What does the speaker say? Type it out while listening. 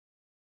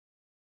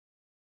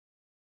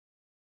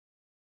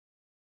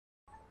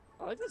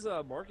I like this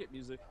market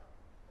music.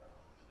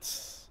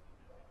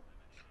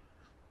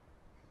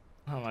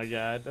 Oh my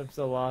god, I'm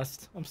so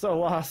lost. I'm so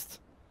lost.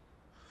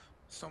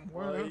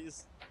 Somewhere.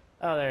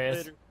 Oh, there he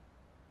is.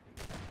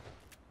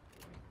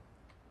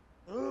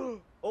 Later.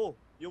 Oh,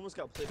 you almost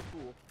got played a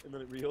pool, and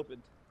then it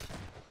reopened.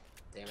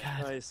 Damn it.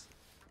 God. Nice.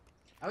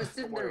 I was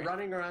sitting there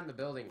running around the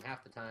building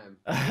half the time.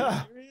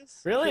 Serious?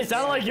 Really? It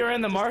sounded like you were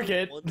in the Just like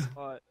market. one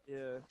spot,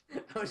 yeah.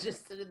 I was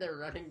just sitting there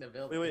running the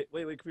building. Wait,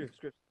 come here,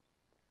 Scripps.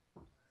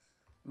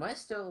 Am I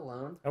still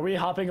alone? Are we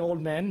hopping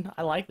old men?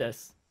 I like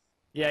this.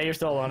 Yeah, you're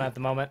still alone at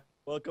the moment.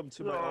 Welcome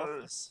to my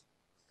office.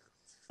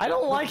 I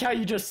don't like how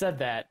you just said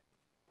that.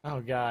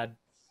 Oh god.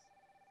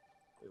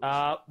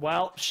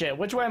 Well, shit.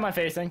 Which way am I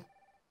facing?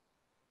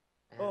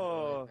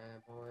 Oh.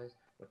 Boys,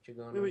 what you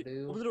gonna Wait,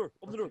 do? open the door,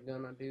 open the door. What you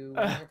gonna do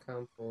when I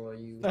come for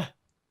you?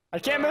 I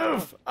can't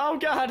move! Oh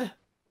god!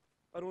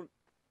 I don't...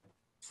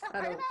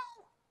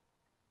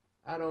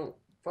 I don't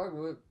fuck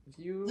with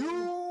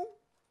you.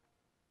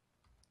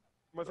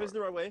 Am I facing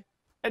the right way?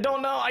 I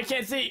don't know. I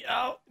can't see.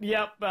 Oh,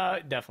 yep.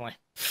 Definitely.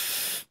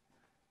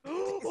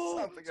 Oh,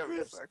 Something of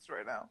Scripps, sex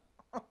right now.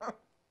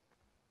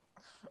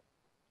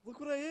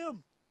 look what I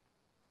am.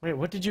 Wait,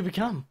 what did you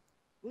become?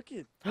 Look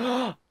it.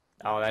 Oh,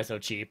 that's so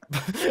cheap.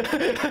 That's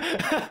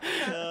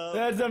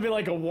gonna be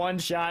like a one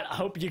shot. I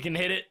hope you can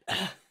hit it.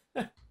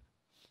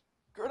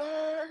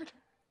 Grenade!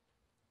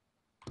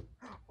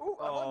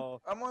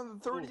 Oh. I'm on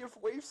the 30th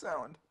wave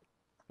sound.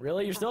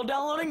 Really? You're still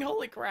downloading?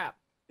 Holy crap.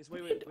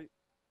 Wait.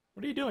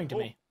 What are you doing to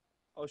me?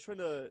 I was trying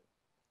to...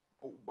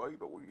 Oh, baby,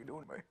 what are you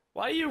doing to me?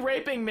 Why are you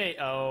raping me?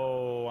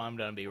 Oh, I'm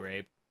gonna be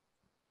raped.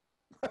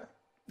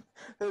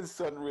 His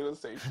sudden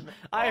realization.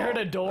 I heard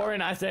a door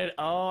and I said,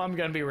 oh, I'm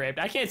gonna be raped.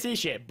 I can't see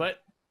shit,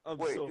 but... I'm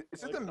Wait, so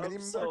is it the mini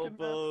I'm so market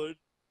now? boned.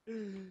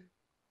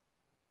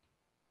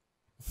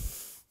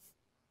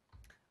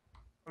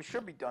 We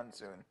should be done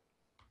soon.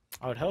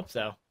 I would hope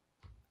so.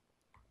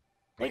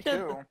 Me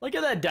too. Look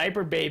at that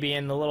diaper baby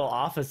in the little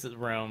office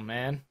room,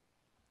 man.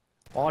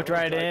 Walked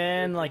right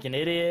in like an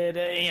idiot.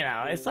 You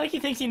know, it's like he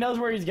thinks he knows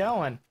where he's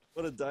going.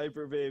 What a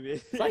diaper, baby.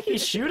 It's like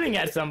he's shooting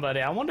at somebody.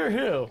 I wonder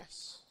who.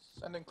 Yes.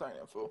 Sending client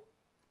info.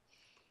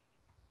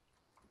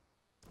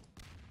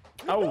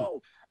 Oh.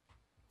 No!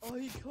 Oh,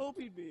 he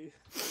copied me.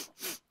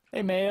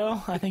 Hey,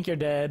 Mayo. I think you're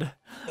dead.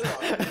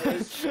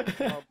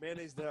 Oh,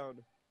 mayonnaise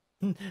down.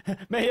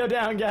 Mayo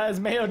down, guys.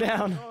 Mayo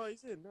down. Oh,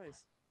 he's in.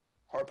 Nice.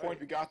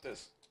 Hardpoint, we got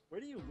this. Where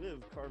do you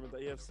live, Carmen,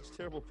 that you have such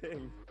terrible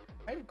ping?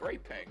 I have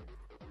great ping.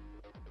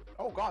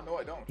 Oh god, no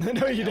I don't.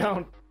 No, you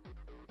don't.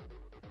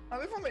 I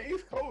live on the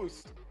East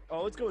Coast.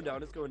 Oh, it's going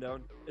down. It's going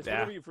down. It's Yeah.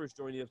 whenever you first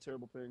join, you have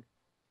terrible ping.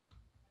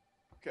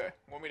 Okay,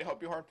 want me to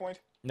help you, Hardpoint?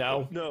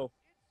 No. No.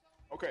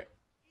 Okay.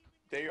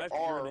 They I have to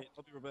are... urinate.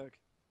 I'll be right back.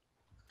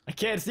 I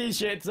can't see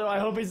shit, so I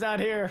hope he's not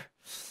here.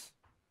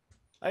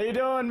 How you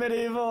doing,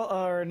 medieval?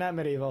 Or not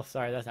medieval.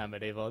 Sorry, that's not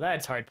medieval.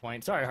 That's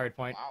Hardpoint. Sorry,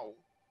 Hardpoint. Wow.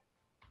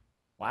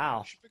 Wow.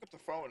 You should pick up the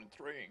phone and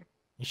ring.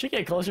 You should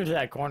get closer to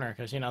that corner,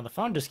 because, you know, the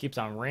phone just keeps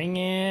on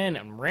ringing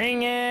and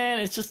ringing.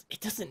 It's just, it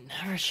doesn't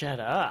never shut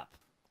up.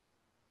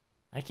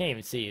 I can't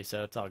even see you,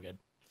 so it's all good.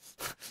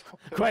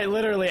 Quite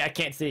literally, I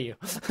can't see you.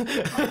 I'm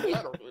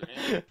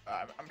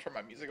turning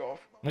my music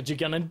off. What you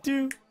gonna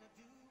do?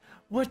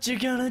 What you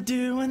gonna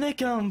do when they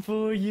come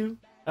for you?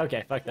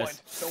 Okay, fuck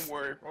this. Point. Don't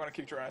worry, we're gonna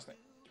keep your ass.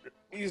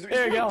 He's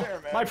There you right go.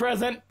 there, man. My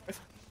present.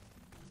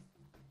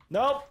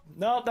 Nope.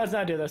 Nope, let's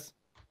not do this.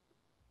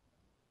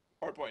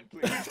 Hardpoint,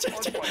 please.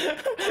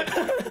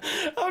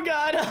 Hardpoint. Oh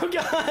god, oh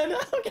god,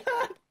 oh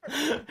god.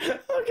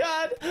 Oh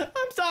god,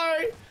 I'm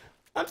sorry.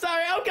 I'm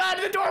sorry. Oh god,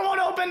 the door won't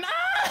open.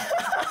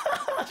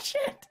 Ah!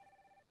 Shit.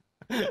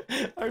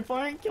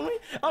 Hardpoint, can we?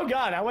 Oh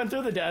god, I went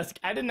through the desk.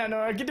 I did not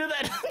know I could do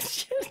that.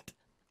 Shit.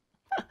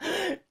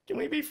 Can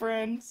we be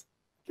friends?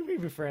 Can we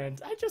be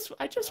friends? I just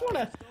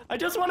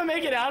wanna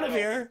make it out of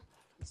here.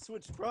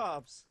 Switch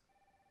props.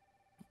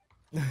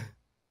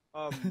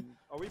 Are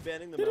we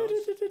banning the mouse?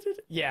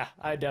 Yeah,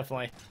 I did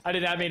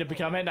not mean to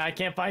become it, and I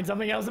can't find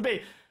something else to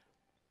be.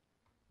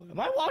 Am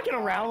I walking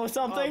around with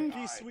something?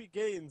 Peace, sweet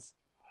gains.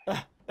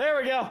 There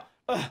we go.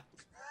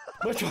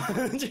 Which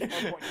one?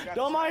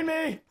 Don't mind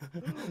me.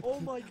 Oh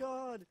my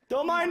god.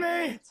 Don't mind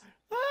me.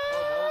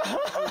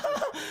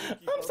 Ah!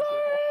 I'm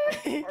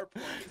sorry.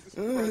 Hardpoint is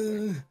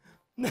depressing.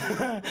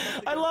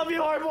 I love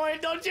you, Hardpoint.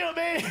 Don't shoot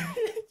me.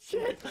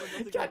 Shit.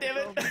 God damn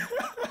it.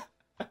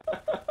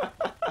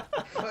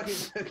 Fucking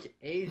took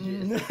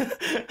ages.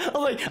 I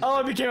was like, oh,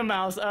 I became a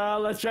mouse.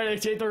 Let's try to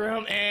escape the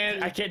room,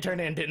 and I can't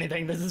turn it into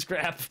anything. This is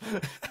crap.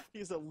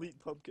 He's elite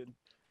pumpkin.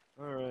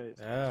 Alright.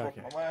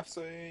 Okay. On my left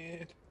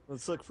side.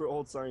 Let's look for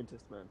old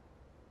scientist, man.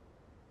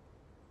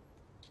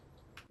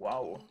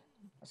 Wow.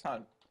 That's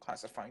not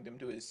classifying them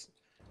to his...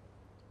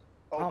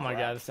 Oh my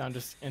crap. god, the sound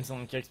just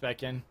instantly kicks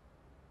back in.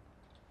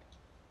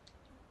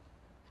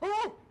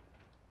 Oh!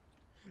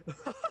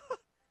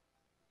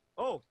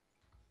 Oh!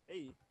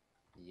 Hey.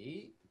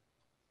 Yeet.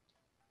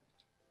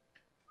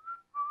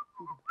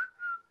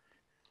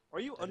 Are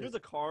you under the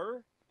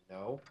car?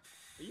 No,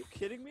 Are you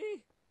kidding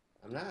me?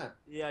 I'm not.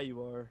 Yeah,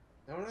 you are.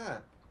 No, I'm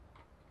not.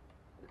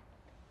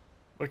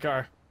 What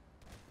car?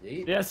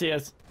 Yeet. Yes, he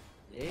is.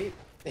 Yeet.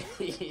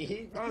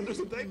 Yeet. Oh, there's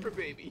a diaper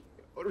baby.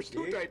 Oh, there's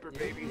two Yeet. diaper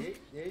babies.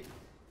 Yeet. Yeet.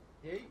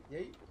 Yeet.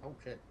 Yeet. Oh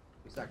shit.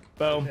 We suck.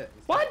 Boom. Shit,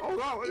 we suck. What? Oh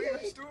wow, what are you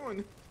guys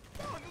doing?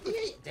 Oh, no,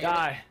 Yeet. Damn it.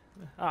 Die.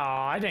 Oh,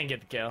 I didn't get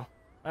the kill.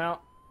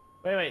 Well,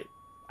 wait.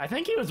 I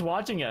think he was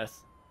watching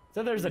us.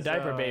 So there's a He's,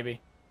 diaper baby.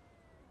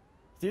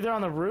 He's either on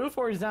the roof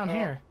or he's down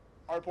here.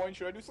 Hardpoint,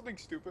 should I do something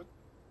stupid?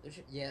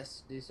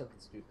 Yes, do something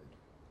stupid.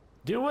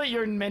 Do what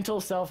your mental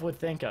self would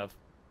think of.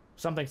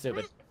 Something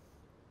stupid.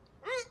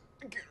 I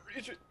can't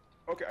reach it.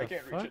 Okay, I The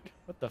can't fuck? reach it.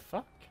 What the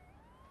fuck?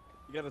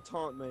 You got a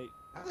taunt, mate.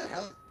 How the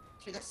hell?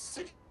 Dude, that's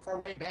such far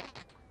way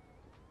back.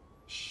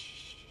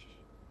 Shh.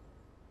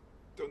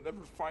 They'll never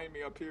find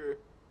me up here.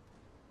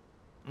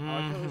 Oh,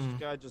 I thought this Mhm.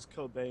 guy just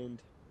Cobained.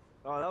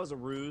 Oh, that was a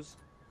ruse.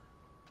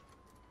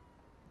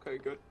 Okay,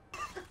 good. Oh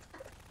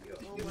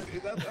You my see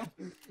that though?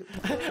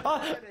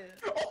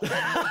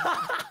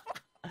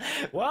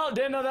 Well,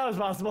 didn't know that was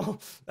possible.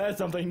 That's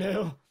something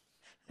new.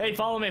 Hey,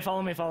 follow me,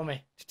 follow me, follow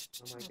me.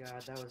 Oh my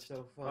god, that was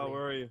so funny. Oh,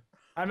 where are you?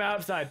 I'm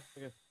outside.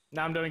 Okay.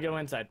 Now I'm gonna go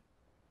inside.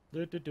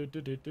 Do.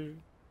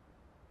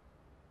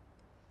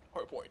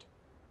 Hardpoint.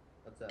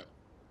 What's up?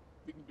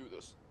 We can do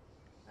this.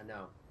 I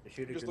know. The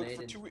shooter Just look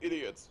grenade. for two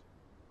idiots.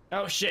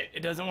 Oh shit,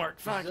 it doesn't work.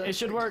 Fuck, Just it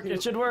should look work, for it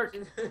two- should work.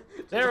 Just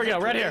There we go,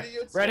 right here.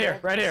 Idiots, Right here,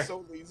 they're right here.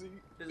 So lazy.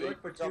 Just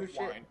look for two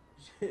flying.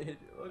 shit.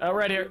 Oh,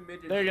 right here.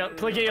 There you go.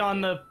 Clicky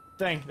on the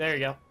thing. There you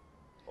go.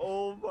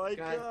 Oh my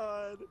Guys.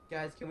 god.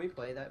 Guys, can we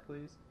play that,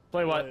 please?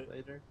 Play what? What?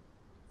 Later.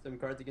 Some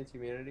Cards Against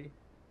Humanity.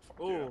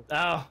 Fuck Oh.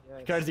 Oh,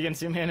 Yes. Cards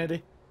Against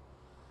Humanity.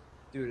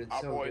 Dude, it's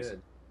Ah, so boys.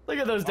 good. Look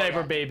at those Oh, diaper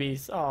yeah.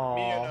 babies. Me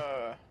and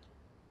Aww.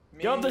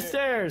 Go up the and-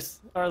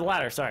 stairs. Or the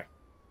ladder, sorry.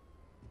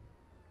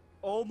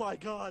 Oh my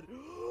god.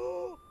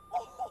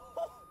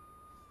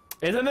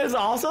 Isn't this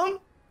awesome?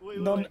 Wait,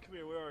 No, wait, come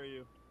here. Where are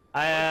you?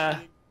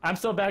 I'm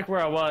still back where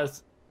I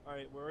was. All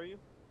right, where are you?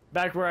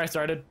 Back where I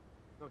started.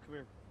 No, come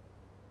here.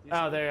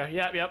 Oh, there you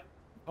go. Yep.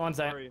 One Where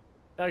are second. you?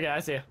 Okay, I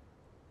see you.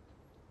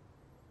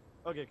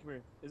 Okay, come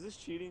here. Is this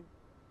cheating?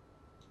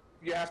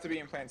 You have to be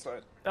in plain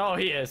sight. Oh,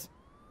 he is.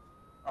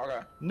 Okay.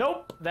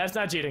 Nope, that's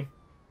not cheating.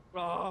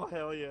 Oh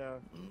hell yeah.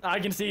 I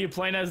can see you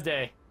plain as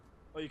day.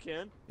 Oh, you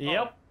can?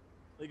 Yep. Oh,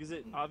 like, is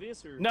it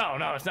obvious or? No,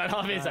 it's not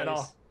obvious at Nice.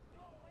 all.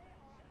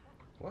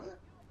 What?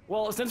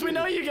 Well, since we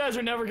know you guys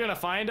are never gonna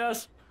find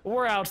us,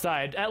 we're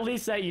outside. At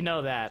least that you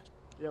know that.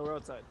 Yeah, we're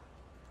outside.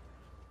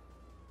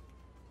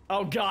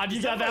 Oh God, you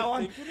Is got that that what I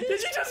one? think it Did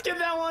is? you just get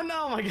that one?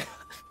 Oh my God.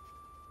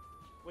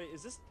 Wait,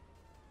 is this?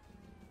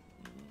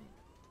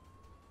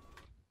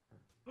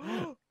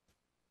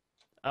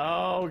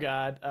 Oh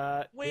God.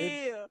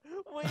 Wait.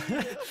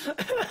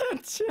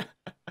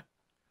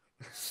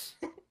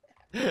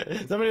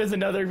 Somebody has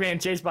another man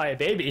chased by a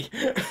baby.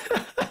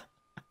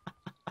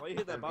 Why you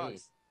hit that Me.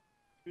 box?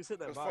 Who's hit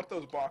that Cause box? fuck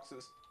those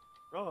boxes.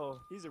 Oh,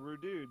 he's a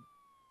rude dude.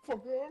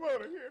 Fuck, I'm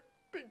out of here.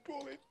 Big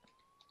bullet.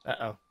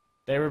 Uh-oh.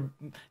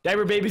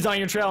 Diaper babies on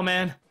your trail,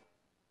 man.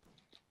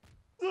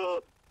 You're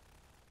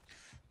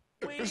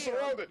Wait.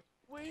 surrounded.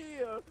 Wait.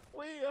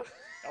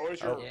 Now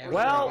where's your? Yeah, where's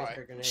Well, your eye?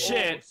 grenade.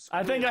 Shit.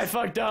 I think I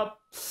fucked up.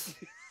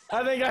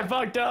 I think I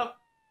fucked up.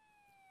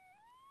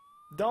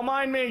 Don't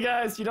mind me,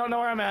 guys. You don't know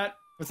where I'm at.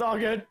 It's all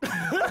good.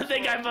 I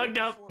think I fucked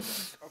up. A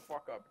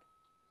fuck up.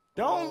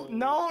 Don't.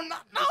 No.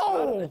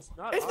 It's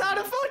not It's not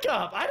a obvious. fuck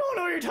up. I don't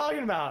know what you're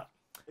talking about.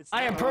 It's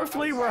I am not-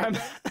 perfectly where I'm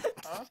outside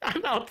at. Huh?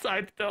 I'm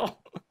outside still.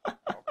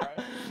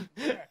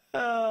 Okay.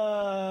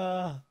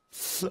 Yeah.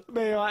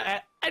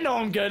 Man, I know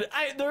I'm good.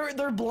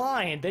 They're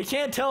blind. They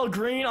can't tell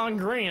green on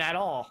green at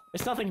all.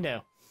 It's nothing new.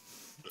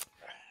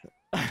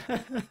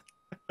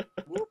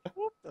 Whoop,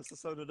 whoop. That's the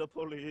sound of the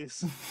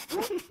police.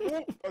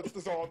 Whoop, that's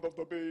the sound of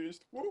the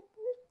beast. Whoop,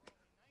 whoop.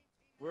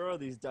 Where are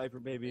these diaper Are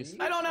babies? you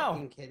I don't know.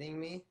 fucking kidding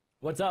me?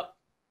 What's up?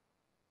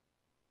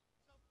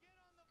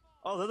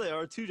 Oh, there they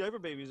are. Two diaper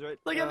babies, right?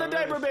 Look at the right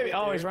diaper baby.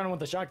 Oh, there. he's running with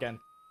the shotgun.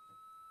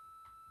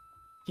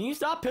 Can you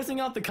stop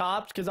pissing off the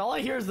cops? Because all I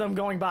hear is them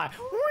going by. That's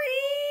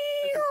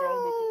the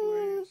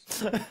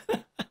sound of the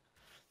beast.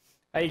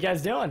 How you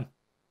guys doing?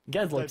 You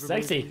guys look Diaper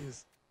sexy.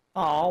 babies.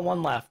 Oh,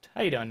 one left.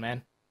 How you doing,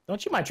 man? Don't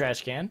shoot my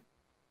trash can.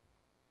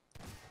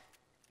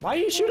 Why are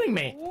you shooting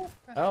me?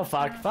 Oh,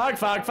 fuck.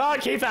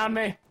 He found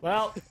me.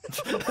 Well.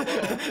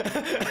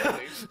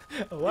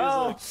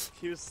 Well,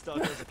 He was stuck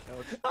on the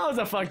couch. that was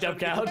a fucked up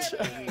couch.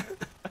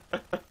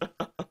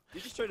 You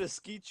just tried to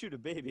skeet shoot a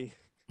baby.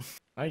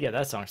 I get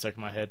that song stuck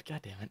in my head.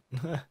 God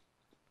damn it.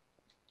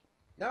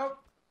 Nope.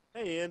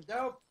 Hey, Ian.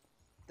 Nope.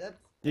 That's.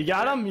 You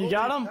got him? You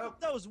got him? Nope.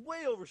 That was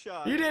way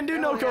overshot. You didn't do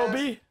Hell no yes.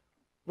 Kobe.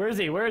 Where is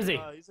he? Where is he?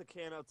 He's a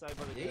can outside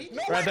by the Yeet.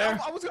 No, Right wait, there?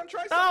 I was gonna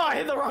try Oh, something. I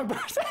hit the wrong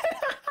person.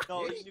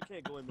 No, you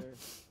can't go in there.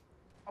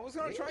 I was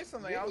gonna try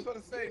something. I was about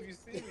to say, if you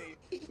see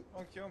me,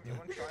 don't kill me. I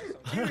want to try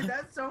something. Dude,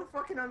 that's so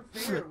fucking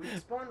unfair. We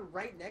spawned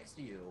right next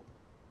to you.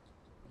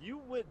 You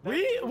went back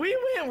we to-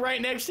 went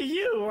right next to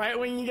you, right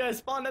when you guys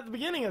spawned at the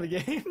beginning of the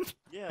game.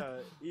 Yeah, There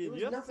Ian, was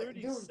you have nothing-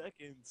 30 dude.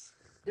 seconds.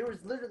 There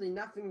was literally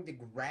nothing to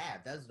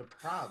grab. That's the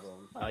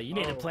problem. You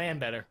need to Oh. plan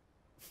better.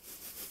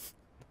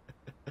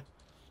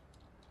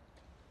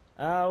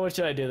 What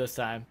should I do this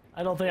time?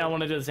 I don't think I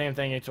want to do the same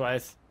thing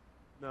twice.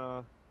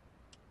 Nah.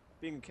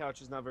 Being a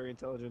couch is not very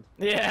intelligent.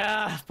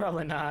 Yeah,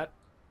 probably not.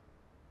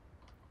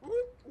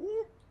 Whoop,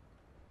 whoop.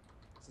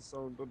 It's the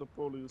sound of the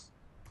police.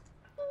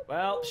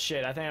 Well,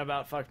 shit, I think I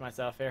about fucked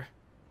myself here.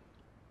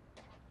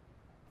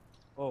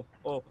 Oh,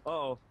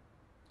 uh-oh.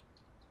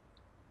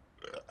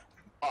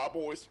 Ah,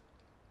 boys.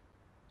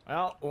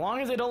 Well, as long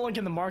as they don't look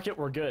in the market,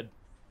 we're good.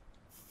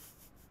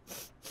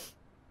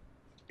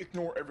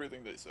 Ignore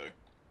everything they say.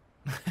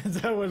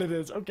 Is that what it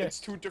is? Okay. It's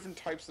two different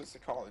types of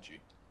psychology.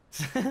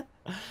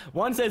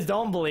 One says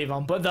don't believe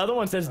them, but the other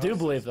one says do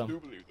believe them. Do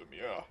believe them,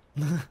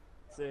 yeah.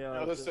 Say, The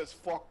other says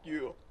fuck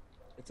you.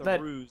 it's a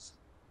that- ruse.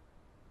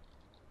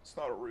 It's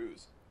not a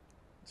ruse.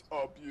 It's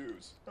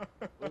abuse.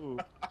 Ooh.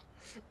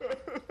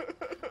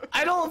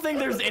 I don't think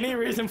there's any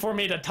reason for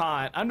me to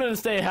taunt. I'm gonna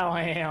stay how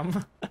I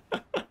am.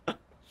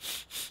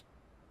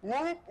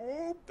 Whoop,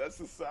 whoop. That's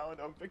the sound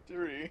of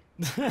victory.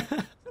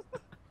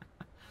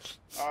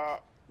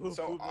 Ooh,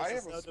 So ooh, I that's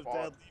have the a sound of spot.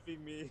 Dad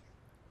leaving me.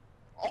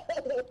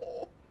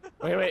 Oh!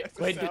 Wait, That's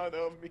the wait. sound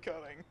of me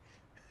cutting.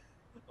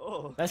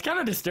 Oh. That's kind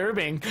of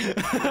disturbing.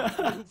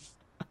 Psst.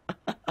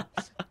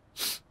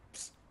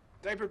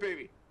 Diaper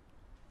baby.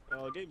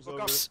 Game's Look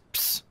over. up.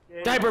 Psst.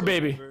 Game's Diaper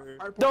baby. over.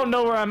 Hard Don't point.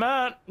 know where I'm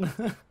at.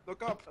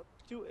 Look up.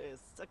 To a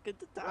second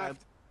time.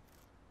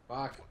 Left.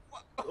 Fuck.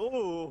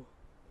 Oh.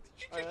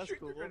 Did Oh, you just that's shoot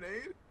cool. the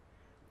grenade?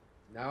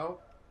 No.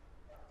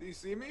 Do you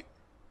see me?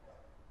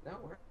 No,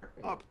 where?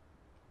 Up.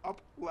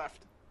 Up.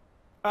 Left.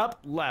 Up,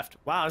 left.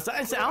 Wow, it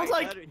sounds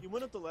like... Ladder. He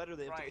went up the ladder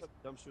they have to Right. cut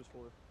dumpsters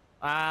for.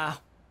 I'm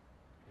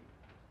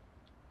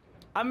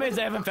amazed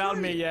they haven't found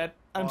me yet.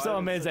 I'm Oh, so I'm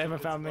in amazed such they a haven't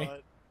good found me.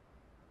 spot.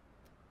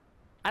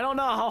 I don't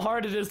know how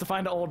hard it is to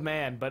find an old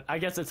man, but I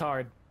guess it's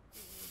hard.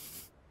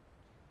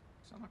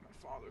 Sound like my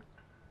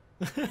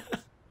father.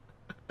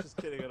 Just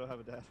kidding, I don't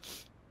have a dad.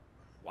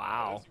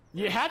 Wow.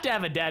 You have to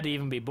have a dad to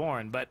even be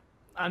born, but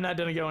I'm not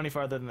gonna go any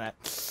farther than that.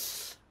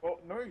 Well,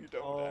 no, you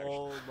don't actually.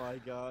 Oh my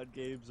god,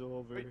 game's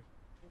over. Wait.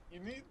 You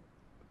need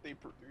what they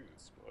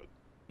produce, but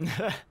you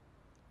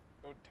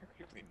don't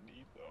technically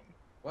need them.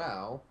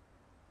 Well,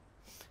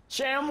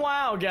 Sham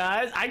wow,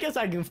 guys. I guess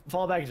I can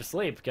fall back to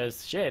sleep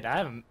because shit,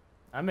 I'm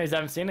amazed I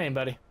haven't seen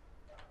anybody.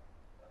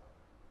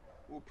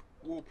 Whoop,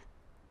 whoop.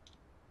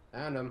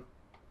 found him.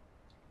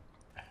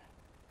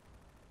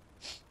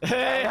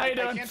 Hey, how you I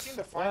doing? can't seem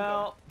to find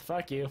Well,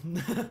 fuck you.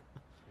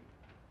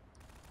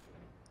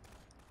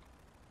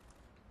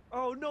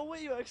 Oh no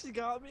way, you actually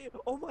got me!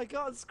 Oh my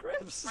god,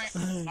 scripts!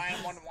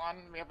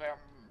 911, we have a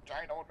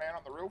giant old man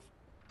on the roof.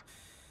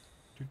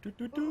 He's in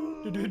the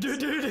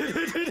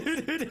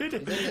He's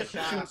in the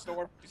shop.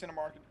 store. He's in the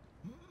market.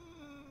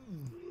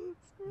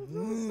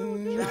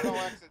 Mm. There are no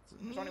exits.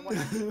 There's only one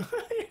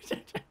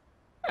exit.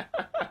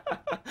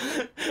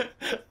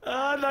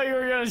 I thought you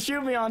were gonna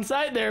shoot me on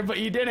sight there, but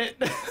you didn't.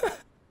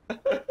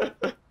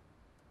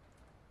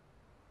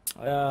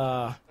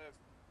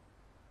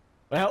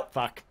 Well,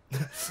 fuck.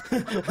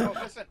 Oh,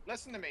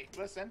 listen to me.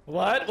 Listen.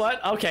 What?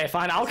 What? Okay,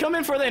 fine. I'll come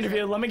in for the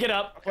interview. Let me get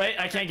up. Wait,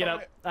 I can't get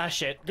up. Ah,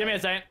 shit. Give me a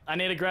second. I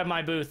need to grab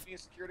my booth. Be a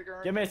security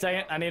guard. Give me a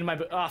second. I need my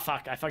booth. Oh,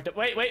 fuck. I fucked up.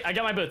 Wait, I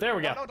got my booth. There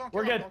we go. No, don't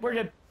We're kill him, good. don't We're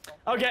kill good.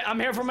 him. Okay, I'm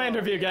here for my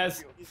interview,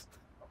 guys.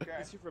 Okay.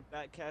 Is you for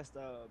back couch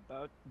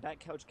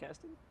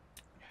casting?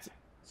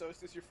 So is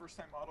this your first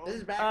time model? This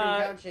is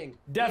background couching.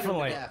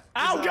 Definitely. Beat him to death.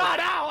 Ow, God,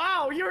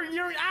 ow,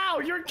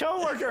 your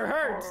coworker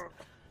hurts.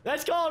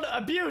 That's called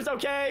abuse,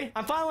 okay?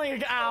 I'm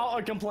filing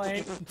a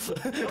complaint.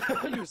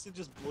 It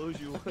just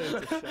blows you away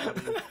to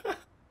shouting.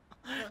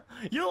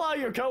 You allow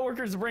your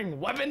coworkers to bring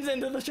weapons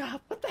into the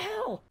shop? What the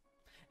hell?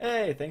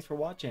 Hey, thanks for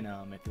watching.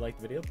 If you liked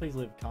the video, please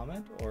leave a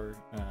comment or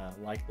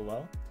like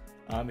below.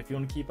 If you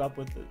want to keep up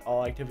with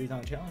all activities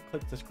on the channel,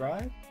 click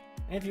subscribe.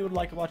 And if you would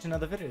like to watch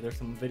another video, there's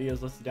some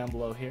videos listed down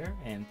below here.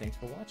 And thanks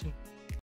for watching.